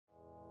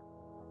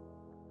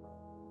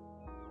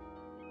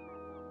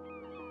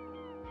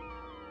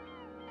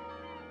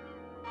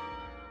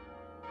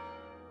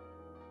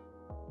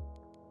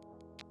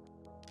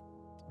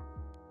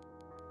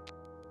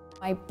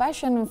My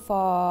passion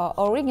for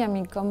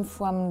origami comes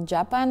from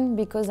Japan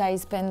because I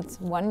spent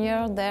 1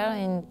 year there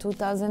in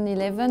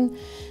 2011,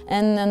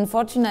 and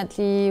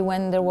unfortunately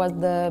when there was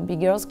the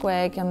big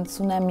earthquake and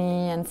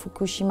tsunami and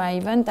Fukushima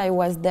event, I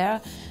was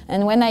there,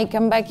 and when I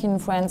come back in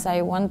France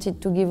I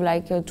wanted to give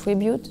like a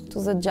tribute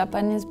to the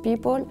Japanese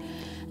people,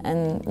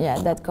 and yeah,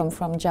 that comes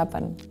from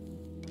Japan.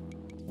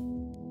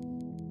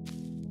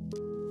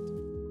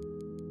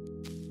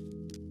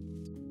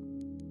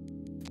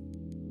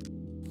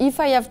 If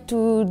I have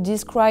to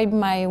describe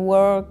my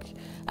work,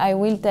 I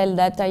will tell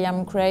that I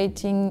am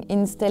creating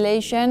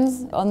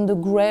installations on the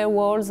grey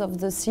walls of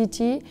the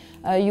city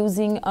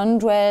using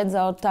hundreds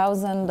or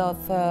thousands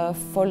of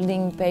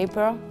folding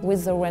paper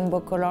with the rainbow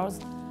colors.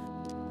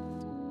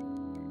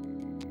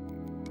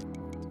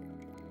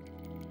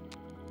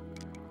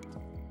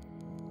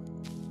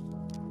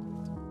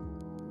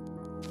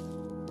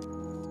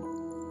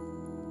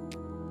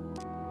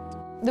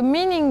 The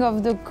meaning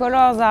of the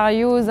colors I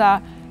use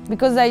are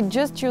because I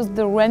just use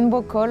the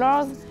rainbow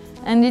colors,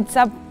 and it's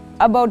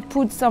about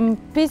put some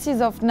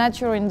pieces of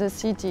nature in the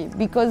city,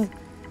 because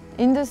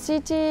in the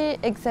city,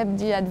 except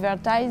the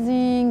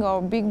advertising or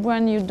big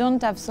brand, you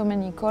don't have so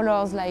many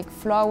colors like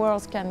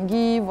flowers can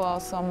give or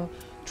some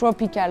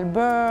tropical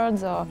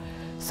birds, or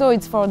so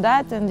it's for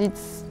that, and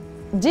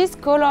these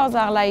colors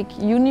are like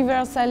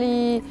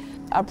universally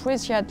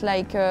appreciate,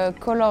 like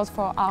colors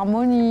for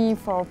harmony,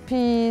 for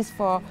peace,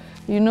 for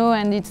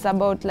and it's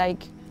about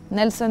like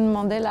Nelson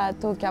Mandela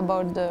talk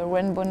about the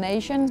rainbow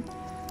nation.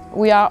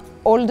 We are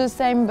all the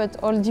same but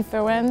all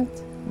different,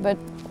 but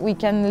we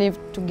can live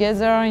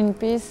together in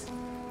peace.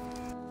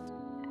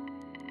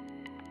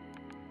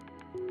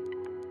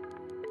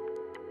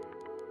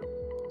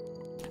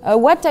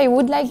 What I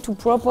would like to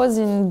propose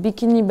in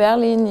Bikini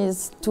Berlin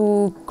is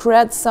to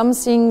create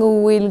something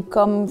who will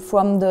come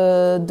from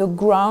the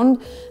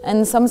ground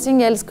and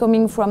something else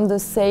coming from the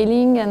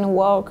sailing, and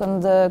work on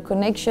the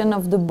connection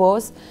of the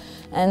both,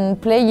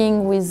 and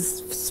playing with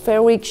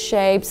spheric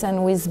shapes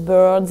and with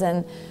birds,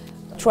 and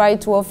try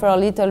to offer a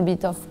little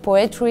bit of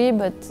poetry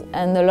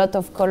and a lot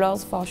of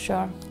colors for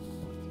sure.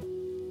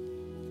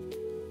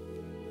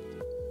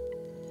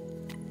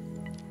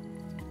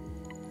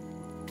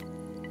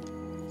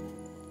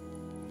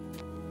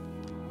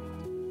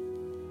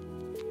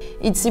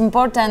 It's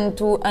important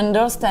to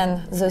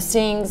understand the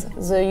things,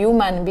 the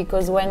human,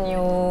 because when you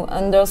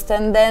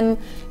understand them,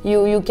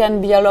 you can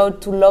be allowed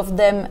to love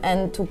them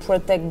and to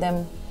protect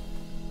them.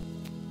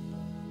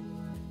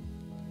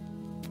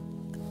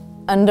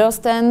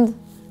 Understand,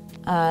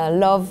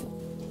 love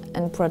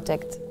and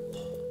protect.